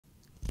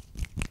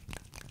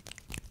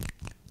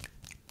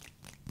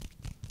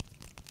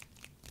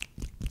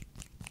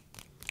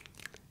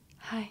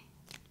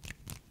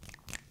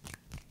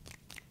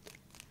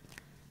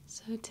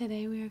So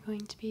today we are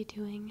going to be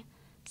doing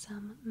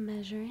some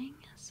measuring.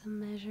 I'm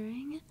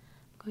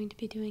going to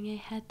be doing a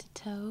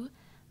head-to-toe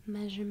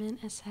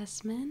measurement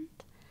assessment,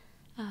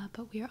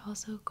 but we are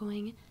also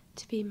going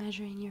to be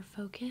measuring your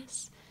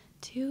focus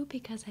too,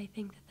 because I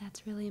think that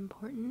that's really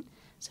important.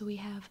 So we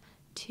have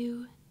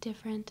two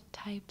different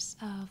types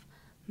of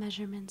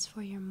measurements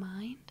for your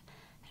mind,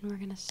 and we're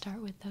going to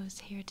start with those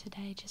here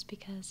today just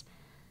because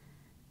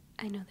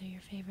I know they're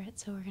your favorite,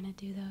 so we're going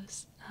to do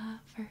those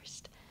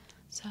first.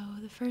 So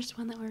the first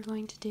one that we're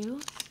going to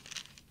do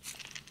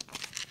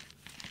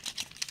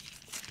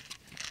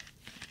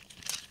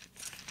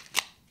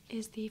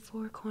is the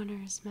four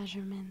corners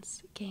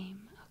measurements game,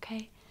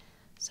 okay?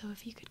 So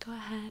if you could go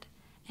ahead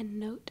and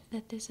note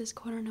that this is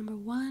corner number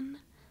 1,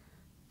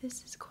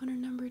 this is corner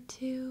number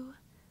 2,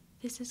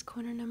 this is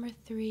corner number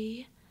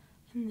 3,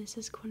 and this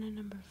is corner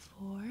number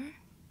 4,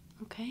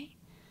 okay?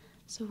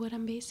 So what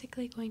I'm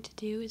basically going to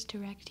do is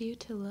direct you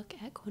to look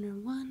at corner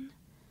 1,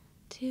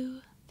 2,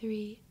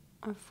 3,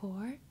 or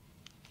 4,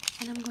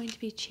 and I'm going to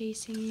be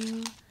chasing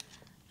you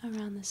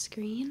around the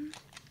screen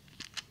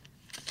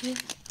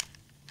with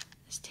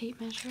this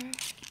tape measure.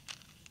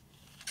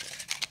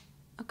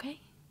 Okay?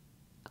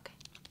 Okay.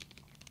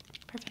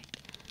 Perfect.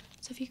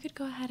 So if you could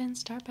go ahead and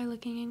start by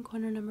looking in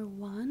corner number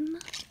 1.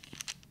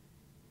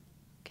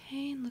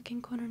 Okay, and look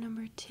in corner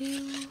number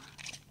 2,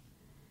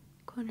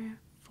 corner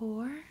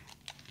 4.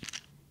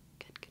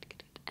 Good, good,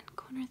 good, good. And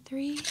corner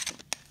 3.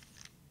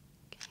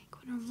 Okay,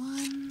 corner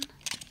 1.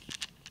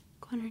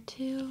 Corner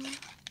 2,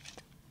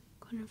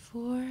 corner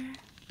 4,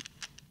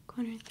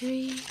 corner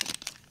 3,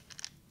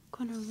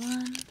 corner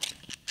 1,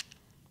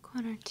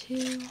 corner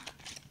 2.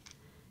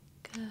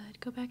 Good.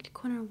 Go back to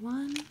corner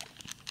 1,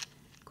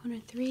 corner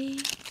 3,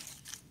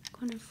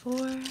 corner 4,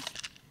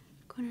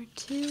 corner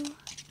 2,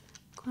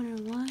 corner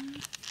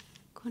 1,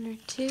 corner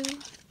 2,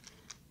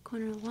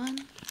 corner 1,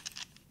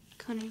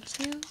 corner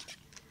 2,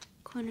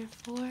 corner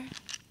 4,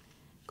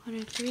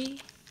 corner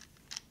 3,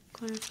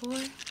 corner 4,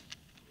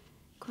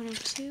 corner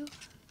 2,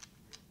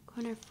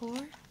 corner 4,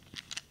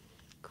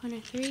 corner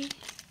 3,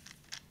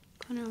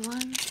 corner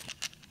 1,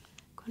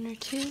 corner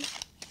 2,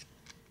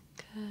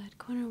 good,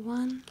 corner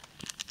 1,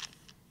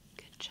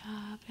 good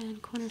job,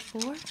 and corner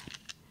 4,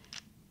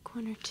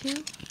 corner 2,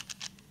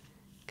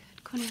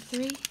 good, corner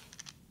 3,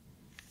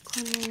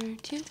 corner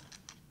 2, good.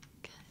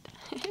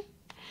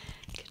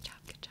 Good job,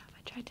 good job.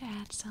 I tried to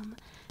add some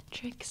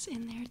tricks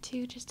in there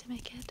too just to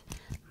make it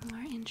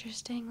more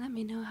interesting. Let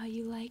me know how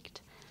you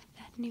liked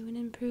that new and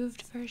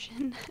improved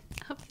version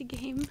of the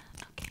game.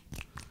 Okay.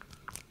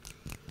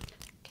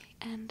 Okay,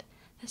 and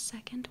the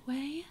second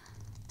way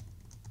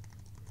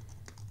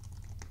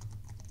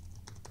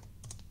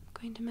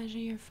I'm going to measure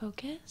your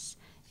focus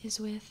is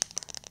with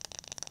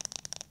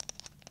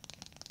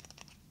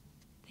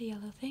the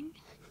yellow thing.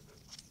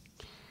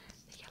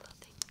 The yellow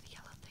thing, the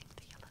yellow thing,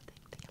 the yellow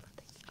thing, the yellow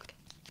thing. Okay.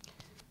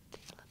 The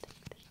yellow thing,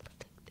 the yellow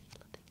thing, the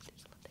yellow thing, the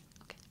yellow thing.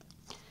 Okay.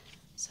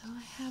 So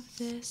I have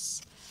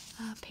this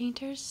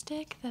painter's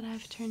stick that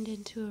I've turned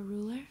into a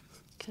ruler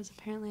because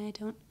apparently I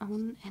don't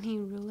own any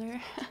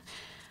ruler.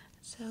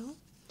 So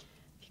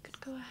if you could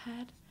go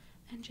ahead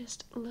and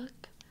just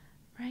look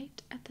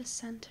right at the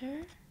center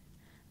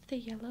of the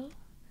yellow,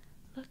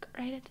 look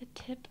right at the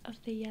tip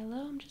of the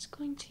yellow. I'm just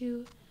going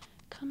to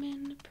come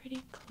in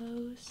pretty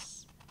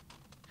close.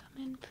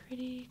 Come in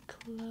pretty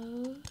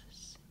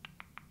close.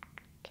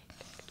 Okay,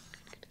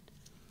 good.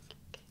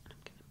 Okay, and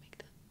I'm gonna make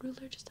the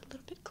ruler just a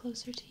little bit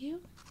closer to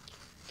you.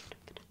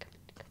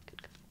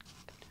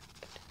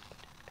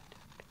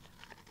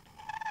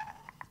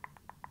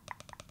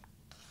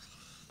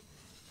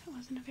 That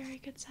wasn't a very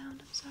good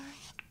sound, I'm sorry.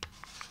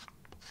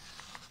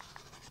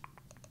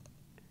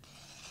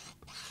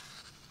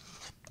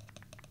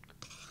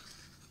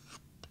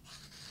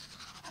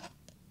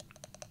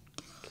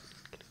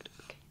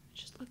 Okay,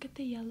 just look at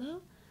the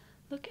yellow.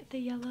 Look at the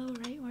yellow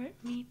right where it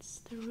meets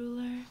the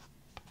ruler.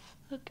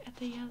 Look at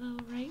the yellow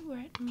right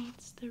where it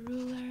meets the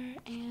ruler,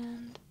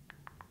 and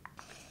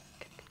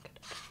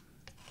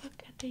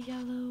look at the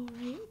yellow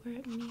right where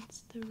it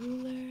meets the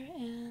ruler,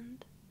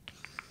 and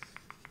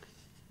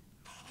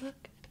look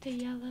at the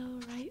yellow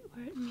right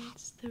where it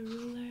meets the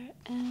ruler,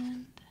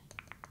 and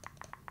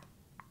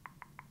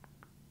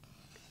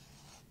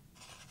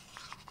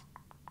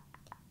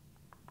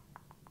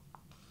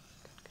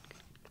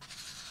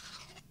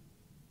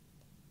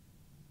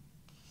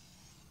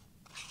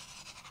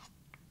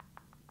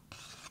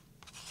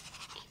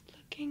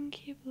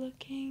keep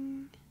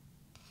looking,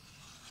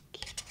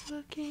 keep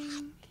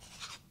looking.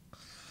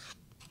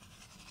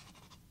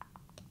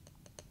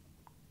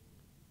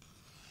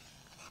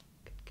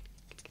 Good.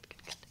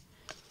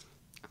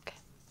 Okay,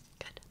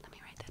 good. Let me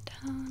write that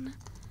down.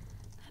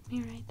 Let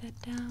me write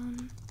that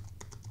down.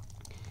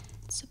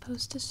 It's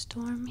supposed to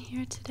storm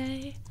here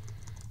today,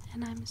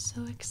 and I'm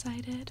so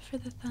excited for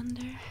the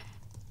thunder.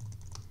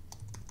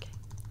 Okay,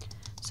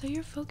 so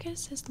your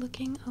focus is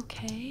looking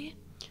okay.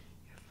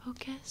 Your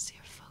focus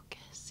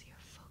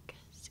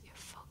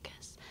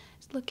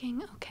is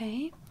looking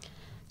okay.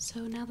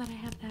 So now that I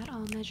have that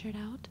all measured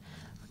out,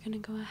 we're going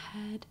to go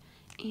ahead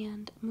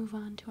and move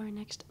on to our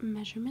next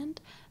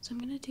measurement. So I'm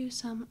going to do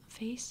some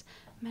face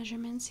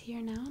measurements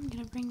here now. I'm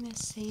going to bring this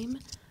same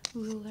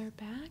ruler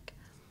back,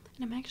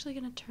 and I'm actually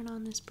going to turn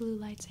on this blue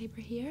lightsaber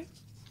here.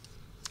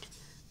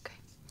 Okay,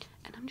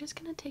 and I'm just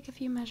going to take a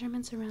few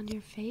measurements around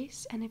your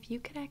face, and if you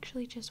could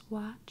actually just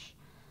watch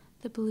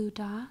the blue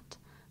dot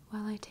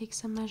while I take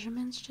some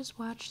measurements. Just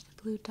watch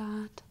the blue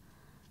dot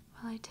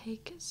while I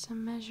take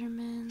some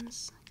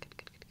measurements. Good,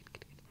 good, good, good,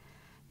 good, good.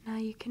 Now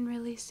you can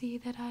really see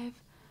that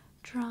I've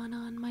drawn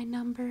on my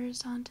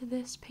numbers onto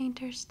this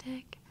painter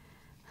stick.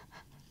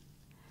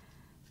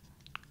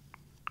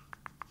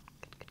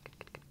 Good, good, good,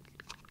 good,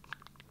 good,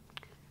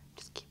 good.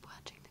 Just keep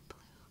watching the blue.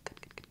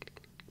 Good, good, good, good,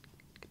 good,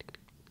 good, good, good.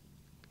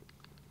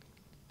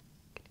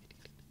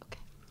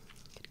 Okay.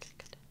 Good, good,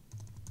 good.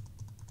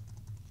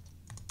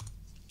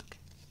 Okay.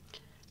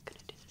 Gonna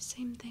do the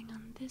same thing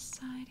on this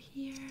side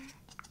here.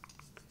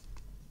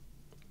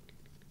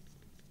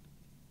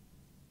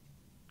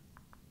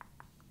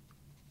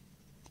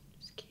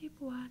 Just keep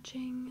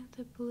watching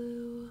the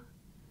blue.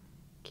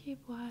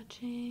 Keep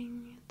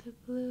watching the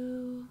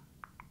blue.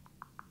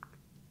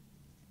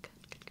 Good,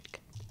 good, good,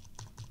 good.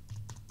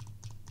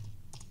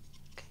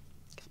 Okay,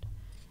 good.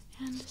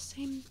 And the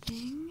same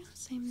thing,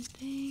 same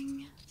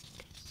thing.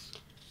 Okay.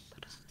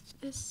 Put on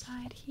this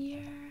side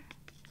here.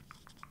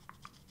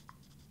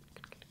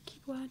 Good, good.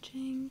 Keep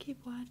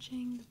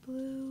watching the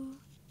blue.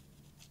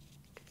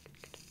 Good, good,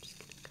 good. I'm just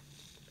gonna come a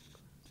little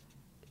bit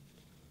closer.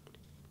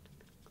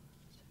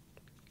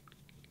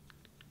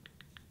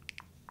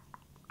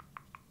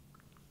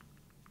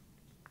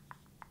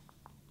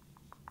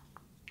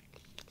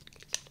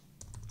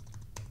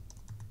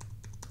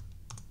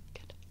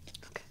 Good.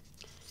 Okay.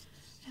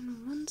 And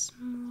once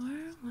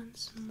more,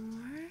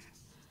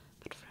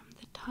 but from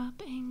the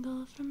top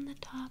angle,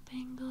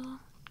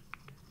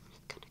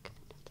 Gonna come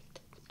in like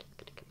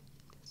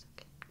this,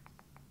 okay?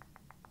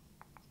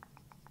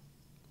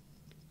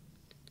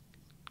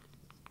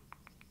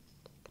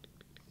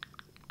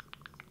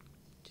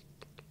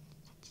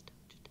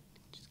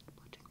 Just keep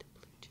watching the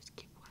blue, just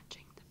keep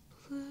watching the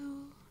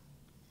blue.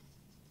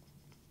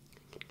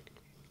 Good.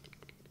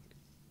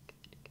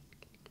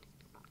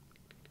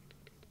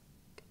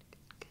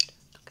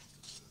 Okay.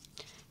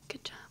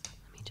 Good job.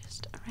 Let me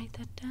just write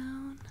that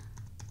down.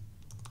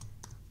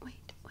 Wait.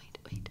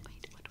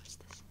 What was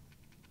this?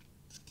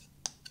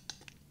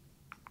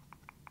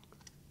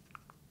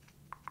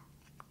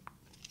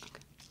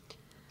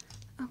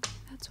 Okay,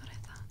 that's what I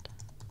thought.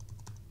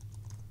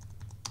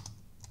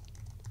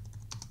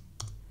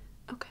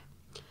 Okay,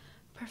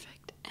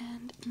 perfect.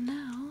 And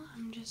now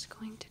I'm just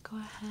going to go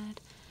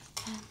ahead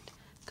and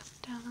come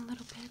down a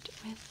little bit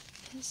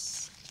with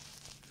this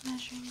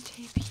measuring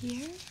tape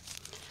here.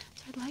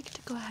 So I'd like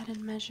to go ahead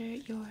and measure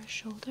your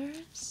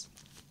shoulders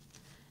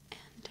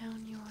and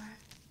down your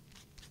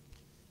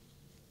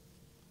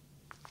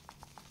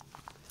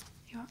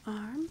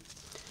arm.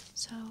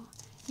 So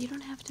you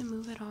don't have to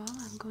move at all.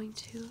 I'm going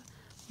to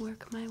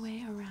work my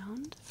way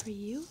around for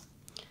you.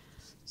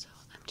 So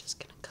I'm just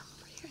gonna come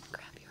over here and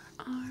grab your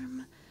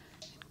arm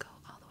and go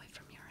all the way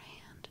from your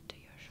hand to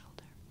your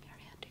shoulder. Your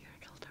hand to your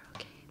shoulder,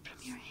 okay? From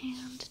your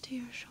hand to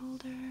your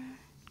shoulder.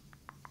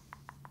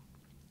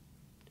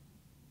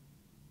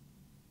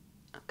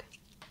 Okay.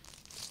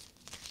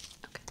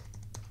 Okay.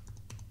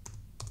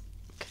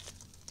 Good.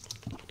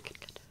 Okay,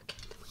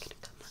 then we're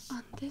gonna come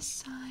on this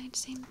side.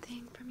 Same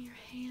thing from your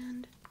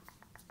hand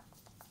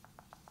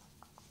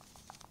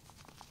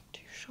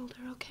to your shoulder,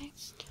 okay?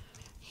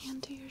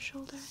 Hand to your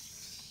shoulder.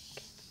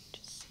 Okay, let me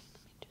just see.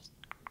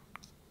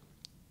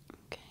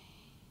 Okay.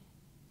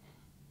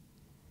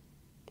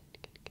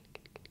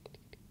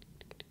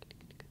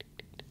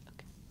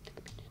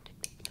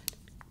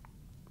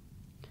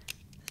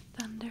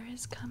 The thunder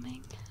is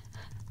coming.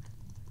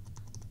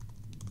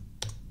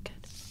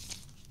 Good.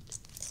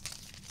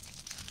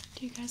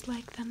 Do you guys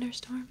like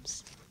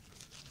thunderstorms?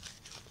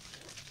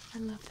 I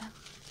love them.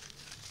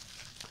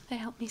 They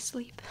help me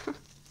sleep.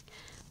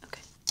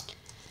 Okay.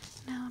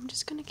 Now I'm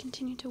just going to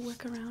continue to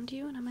work around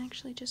you, and I'm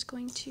actually just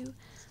going to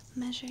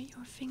measure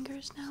your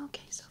fingers now.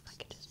 Okay, so if I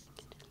could just look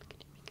at your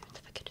fingers.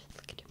 If I could just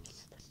look at your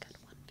fingers. I've got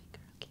one finger.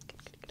 Okay,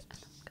 good.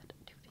 And I've got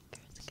 2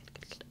 fingers.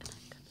 Good. And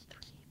I've got 3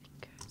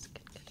 fingers.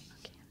 Good.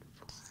 Okay, and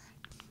 4,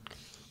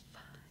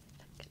 5.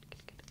 Good.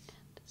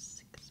 And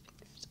 6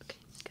 fingers.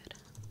 Okay, good.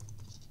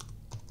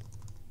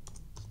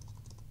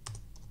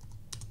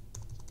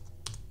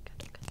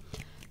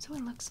 Good. So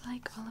it looks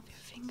like all of your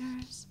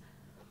fingers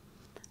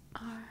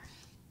are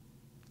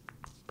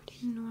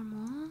pretty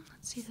normal.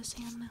 Let's see this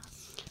hand now.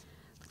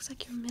 Looks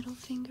like your middle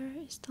finger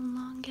is the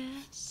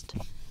longest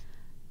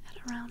at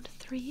around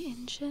 3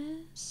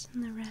 inches,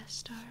 and the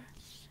rest are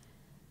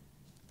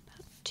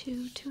about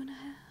 2.5.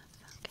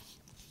 Okay.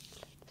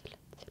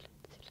 About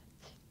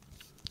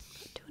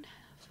 2.5.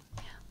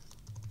 Yeah.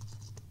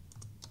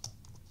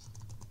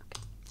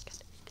 Okay.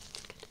 Good.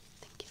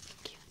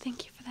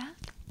 Thank you for that.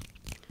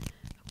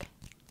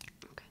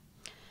 Okay.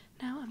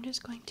 Now I'm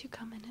just going to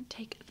come in and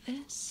take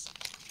this,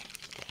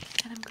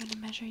 and I'm going to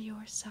measure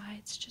your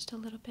sides just a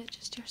little bit,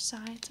 just your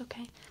sides,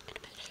 okay? I'm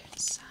going to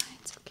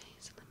Sides. Okay,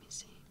 so let me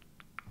see.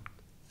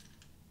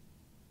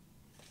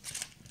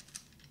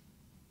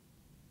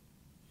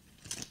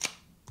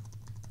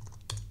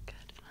 Good.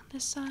 And on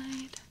this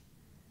side.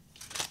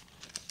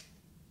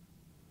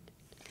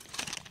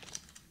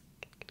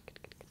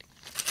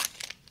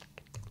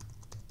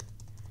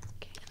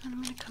 Okay, and then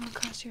I'm going to come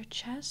across your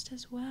chest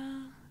as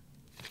well.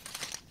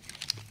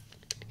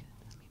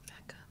 Let me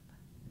back up.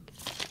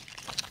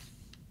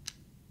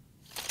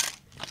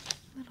 A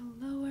little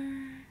lower.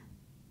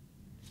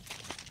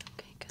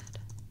 Okay, good.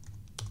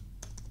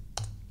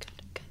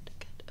 Good. Okay.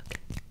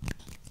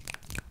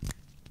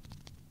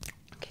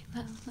 Okay,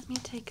 let me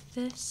take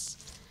this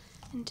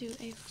and do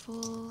a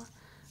full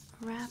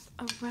wrap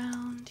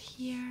around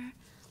here.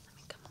 Let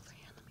me come over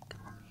here. Let me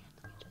come right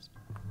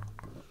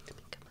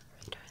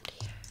around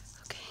here.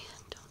 Okay,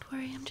 don't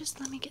worry.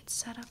 Let me get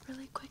set up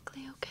really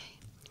quickly. Okay,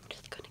 I'm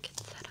just gonna get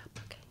set up.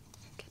 Okay,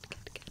 good.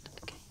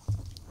 Okay,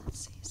 let's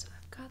see. So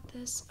I've got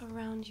this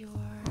around your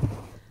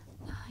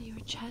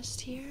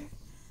chest here.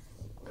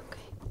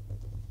 Okay.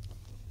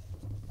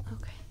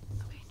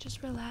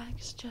 Just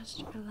relax.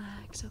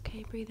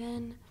 Okay, breathe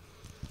in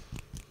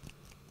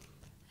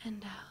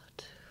and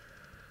out.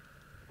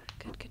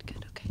 Good.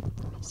 Okay,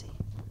 let me see.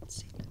 Let's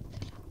see.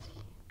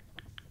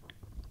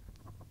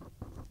 A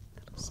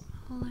little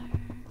smaller.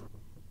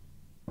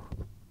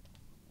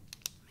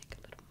 Make a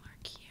little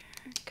mark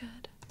here.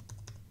 Good.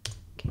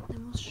 Okay,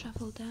 then we'll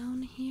shuffle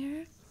down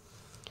here.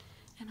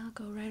 And I'll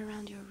go right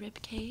around your rib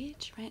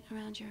cage.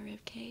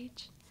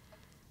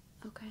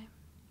 Okay.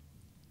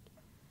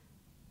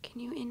 Can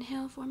you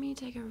inhale for me?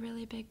 Take a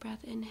really big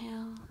breath.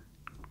 Inhale.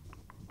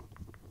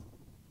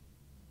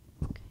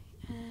 Okay,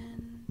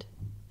 and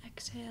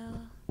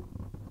exhale.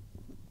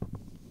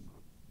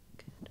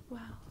 Good. Wow.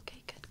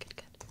 Okay, good.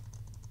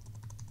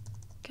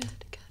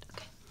 Good.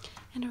 Okay.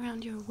 And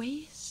around your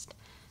waist.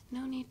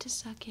 No need to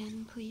suck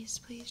in. Please,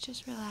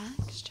 just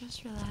relax.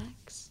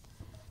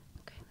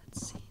 Okay,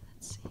 let's see.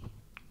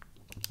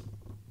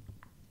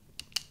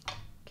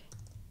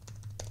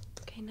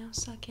 Okay, now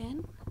suck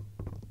in.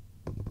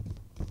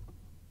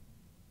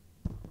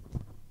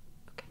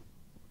 Okay.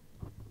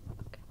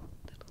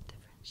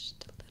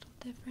 Just a little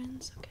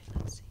difference. Okay,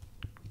 let's see.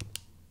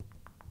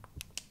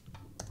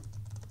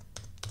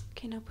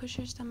 Okay, now push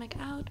your stomach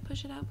out.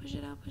 Push it out.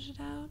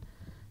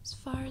 As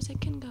far as it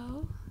can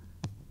go.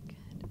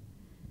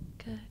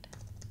 Good.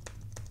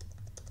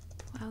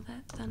 Wow,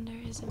 that thunder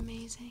is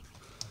amazing.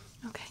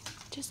 Okay,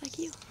 just like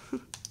you.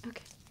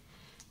 Okay.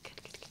 Good.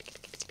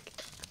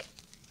 Okay.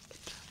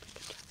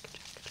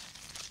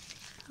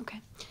 Okay.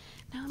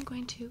 Now I'm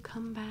going to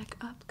come back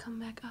up.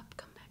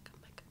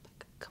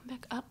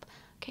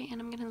 Okay,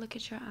 and I'm gonna look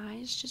at your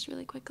eyes just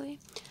really quickly.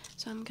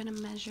 So I'm gonna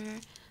measure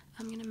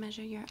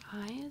your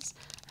eyes.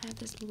 I have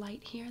this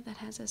light here that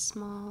has a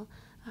small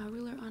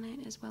ruler on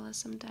it, as well as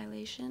some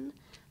dilation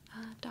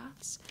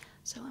dots.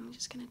 So I'm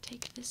just gonna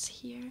take this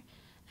here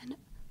and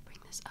bring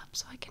this up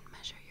so I can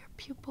measure your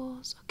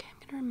pupils. Okay,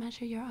 I'm gonna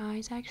measure your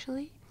eyes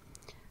actually.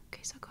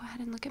 Okay, so go ahead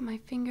and look at my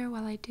finger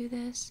while I do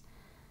this.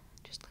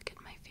 Just look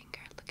at my finger.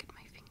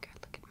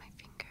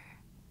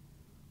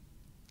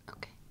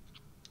 Okay.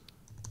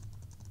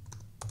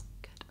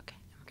 Good. Okay.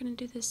 And we're gonna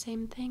do the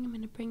same thing. I'm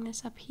gonna bring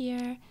this up here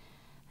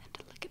and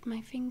look at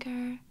my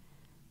finger.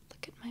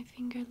 Look at my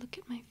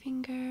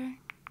finger.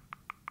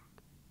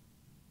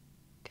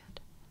 Good.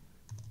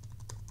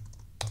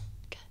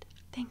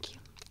 Thank you.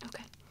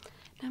 Okay.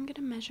 Now I'm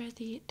gonna measure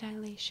the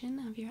dilation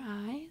of your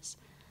eyes.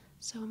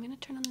 So I'm gonna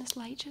turn on this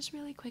light just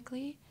really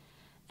quickly,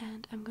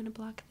 and I'm gonna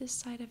block this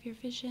side of your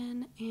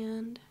vision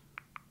and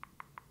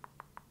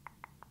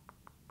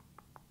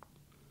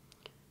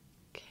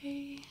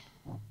okay.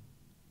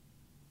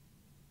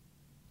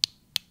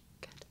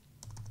 Good.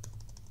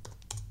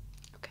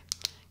 Okay.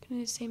 I'm gonna do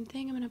the same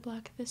thing. I'm gonna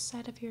block this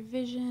side of your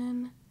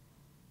vision.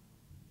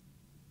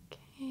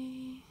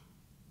 Okay.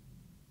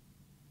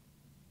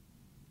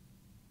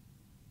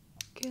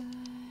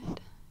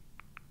 Good.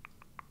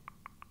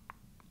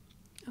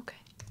 Okay.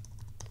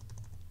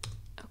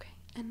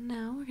 And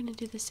now we're gonna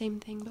do the same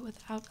thing but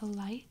without a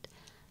light.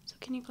 So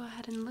can you go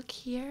ahead and look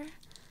here?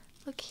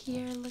 Look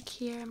here.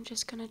 I'm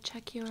just gonna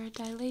check your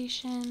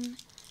dilation.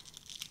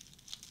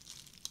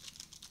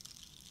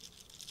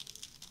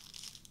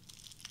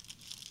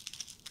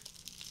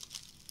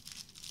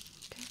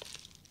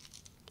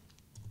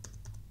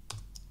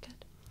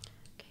 Good.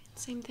 Okay,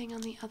 same thing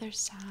on the other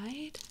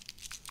side.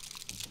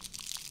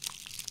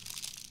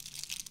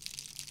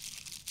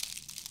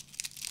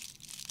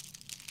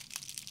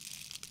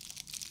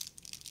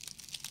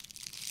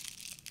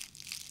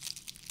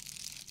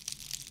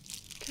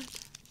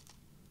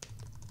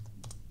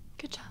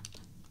 Good job.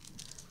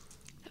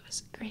 That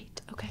was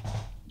great. Okay.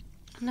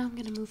 Now I'm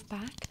gonna move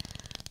back.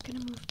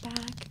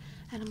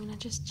 And I'm gonna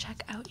just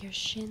check out your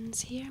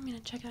shins here.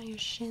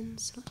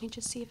 So let me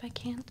just see if I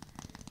can't.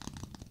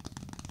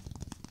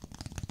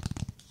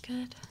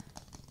 Good.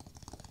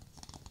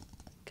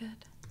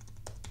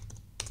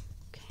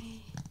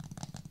 Okay.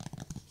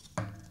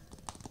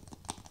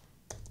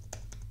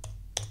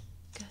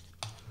 Good.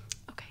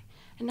 Okay.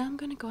 And now I'm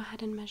going to go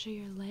ahead and measure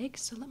your legs.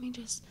 So let me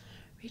just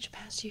reach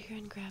past you here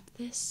and grab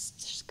this.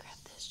 Just grab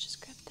this, just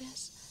grab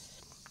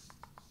this.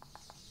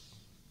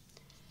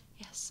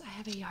 Yes, I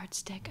have a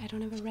yardstick. I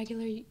don't have a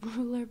regular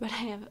ruler, but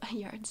I have a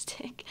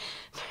yardstick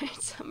for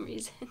some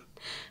reason.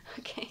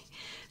 Okay,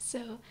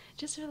 so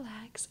just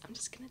relax. I'm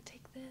just going to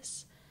take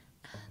this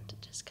and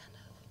just kind of...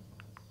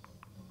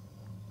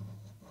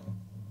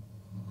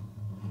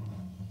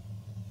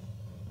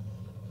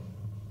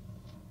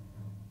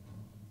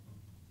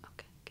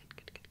 Okay, good,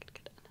 good, good, good,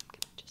 good. And I'm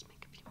going to just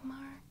make a few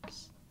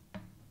marks.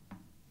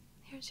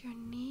 Here's your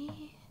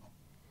knee,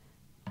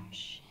 your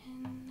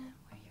shin,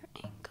 where your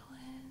ankle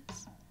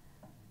is.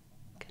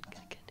 Good,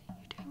 good, good.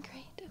 You're doing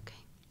great.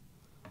 Okay.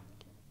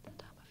 The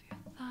top of your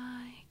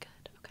thigh.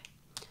 Good. Okay.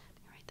 Let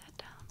me write that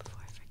down before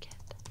I forget.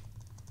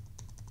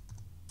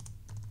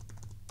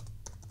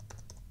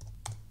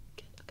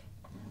 Good. Okay.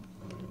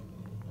 Good.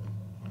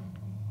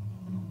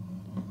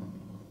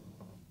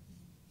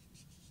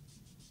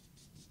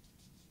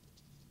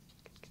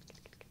 Good, good,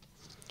 good, good.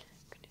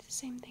 I'm gonna do the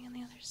same thing on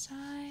the other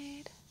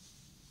side.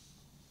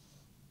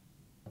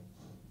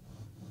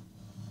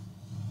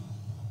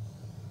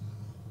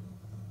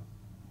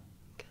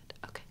 Good.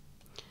 Okay.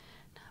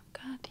 Now I've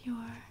got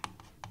your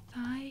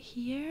thigh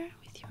here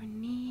with your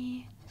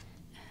knee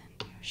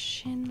and your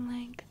shin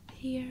length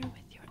here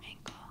with your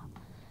ankle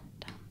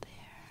down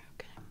there.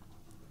 Okay.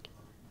 Good.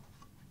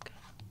 Good.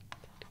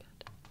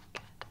 Good.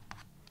 Good.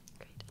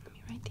 Great. Let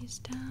me write these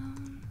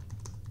down.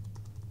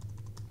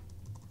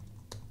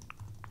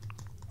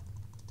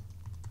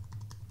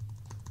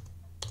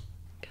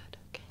 Good.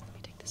 Okay. Let me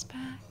take this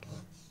back.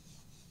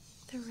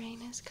 The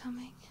rain is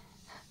coming.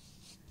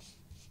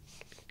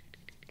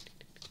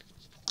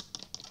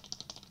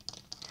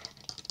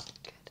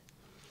 Good.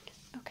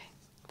 Okay.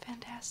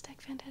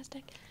 Fantastic.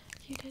 Fantastic.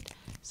 You did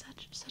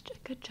such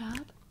a good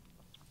job.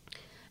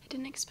 I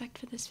didn't expect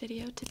for this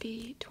video to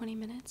be 20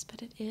 minutes,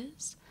 but it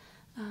is.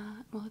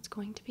 Well, it's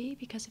going to be,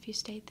 because if you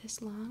stayed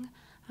this long,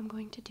 I'm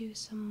going to do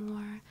some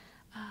more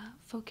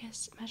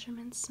focus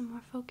measurements,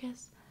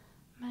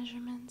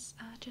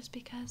 just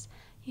because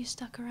you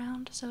stuck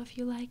around. So if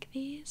you like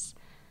these,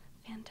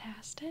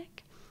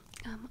 fantastic.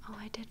 Oh,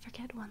 I did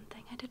forget one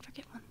thing. Let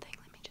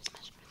me just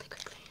measure really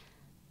quickly.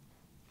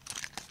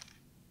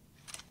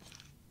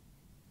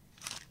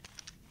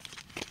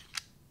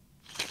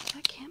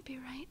 That can't be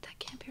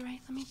right.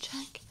 Let me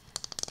check.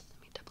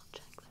 Let me double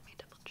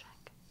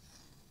check.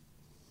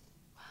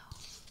 Wow.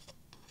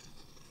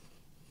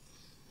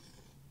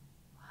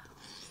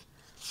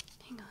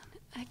 Hang on.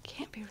 That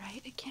can't be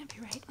right. It can't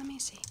be right. Let me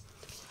see.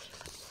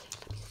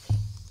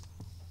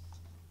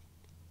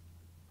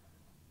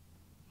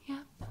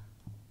 Yep.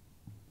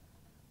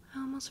 I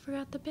almost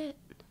forgot the bit.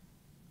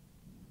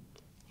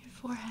 Your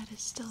forehead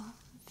is still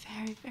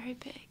very, very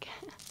big.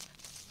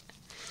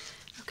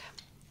 Okay.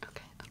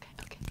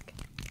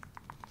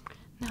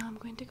 Now I'm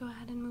going to go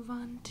ahead and move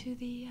on to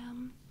the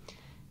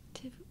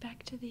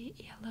back to the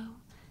yellow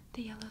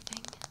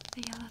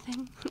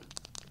thing.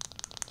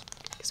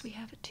 Because we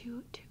have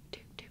two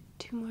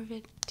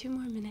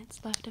more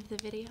minutes left of the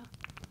video.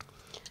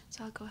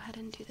 So I'll go ahead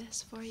and do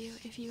this for you.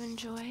 If you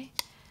enjoy,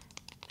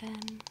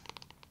 then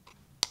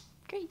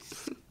great.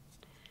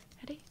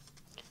 Ready?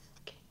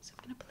 Okay, so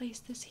I'm gonna place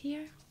this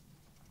here,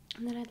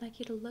 and then I'd like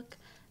you to look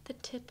at the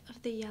tip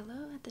of the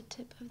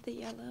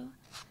yellow.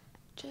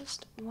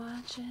 Just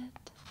watch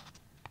it.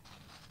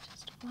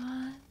 Just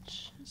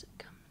watch as it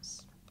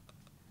comes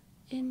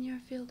in your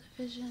field of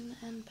vision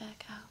and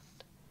back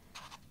out.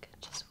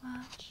 Good, just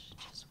watch.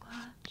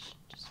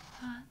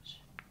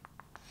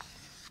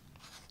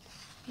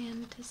 The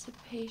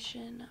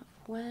anticipation of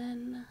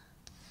when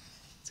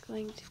it's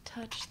going to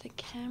touch the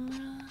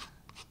camera.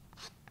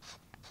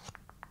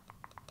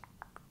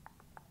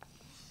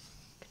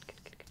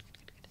 Good.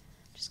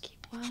 Just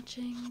keep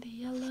watching the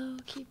yellow.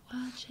 Keep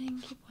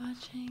watching.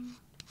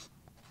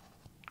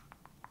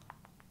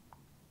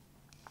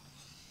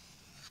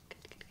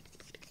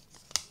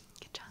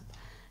 Good job.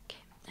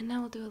 Okay, and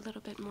now we'll do a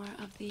little bit more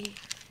of the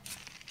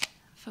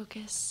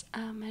focus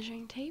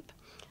measuring tape.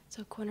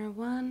 So corner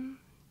 1,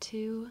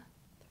 2, 3,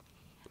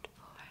 and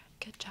 4.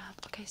 Good job.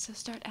 Okay, so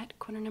start at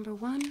corner number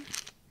 1,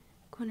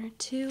 corner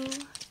 2,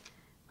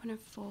 corner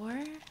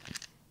 4,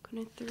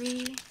 corner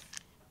 3,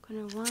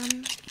 corner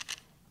 1,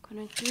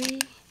 corner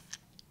 3.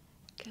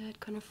 Good.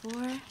 Corner 4,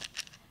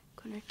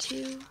 corner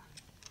 2,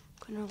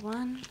 corner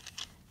 1,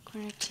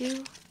 corner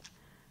 2,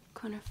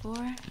 corner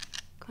 4,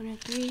 corner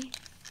 3,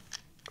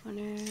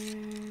 corner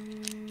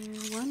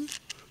 1,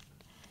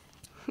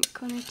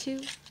 corner 2,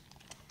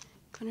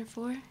 corner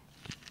 4,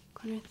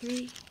 corner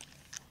 3,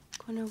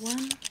 corner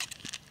 1.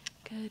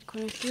 Good.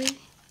 Corner 3,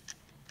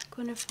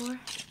 corner 4,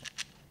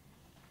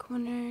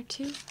 corner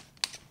 2,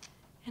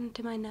 and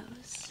to my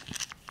nose.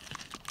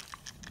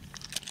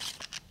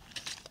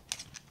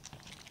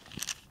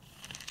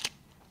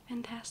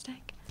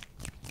 Fantastic.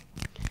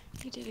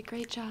 You did a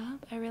great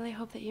job. I really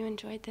hope that you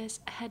enjoyed this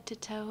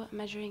head-to-toe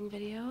measuring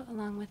video,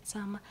 along with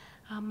some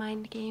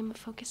mind game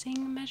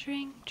focusing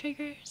measuring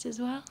triggers as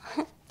well.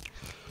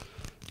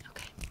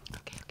 Okay.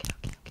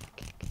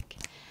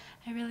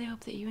 I really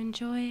hope that you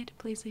enjoyed.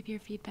 Please leave your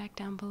feedback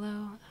down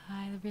below.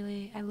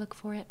 I look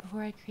for it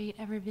before I create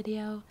every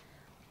video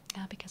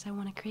because I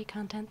want to create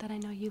content that I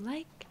know you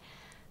like.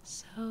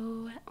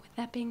 So with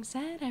that being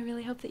said, I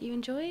really hope that you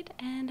enjoyed,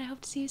 and I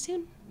hope to see you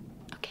soon.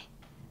 Okay,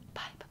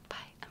 bye, bye, bye.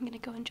 I'm gonna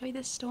go enjoy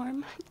this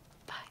storm.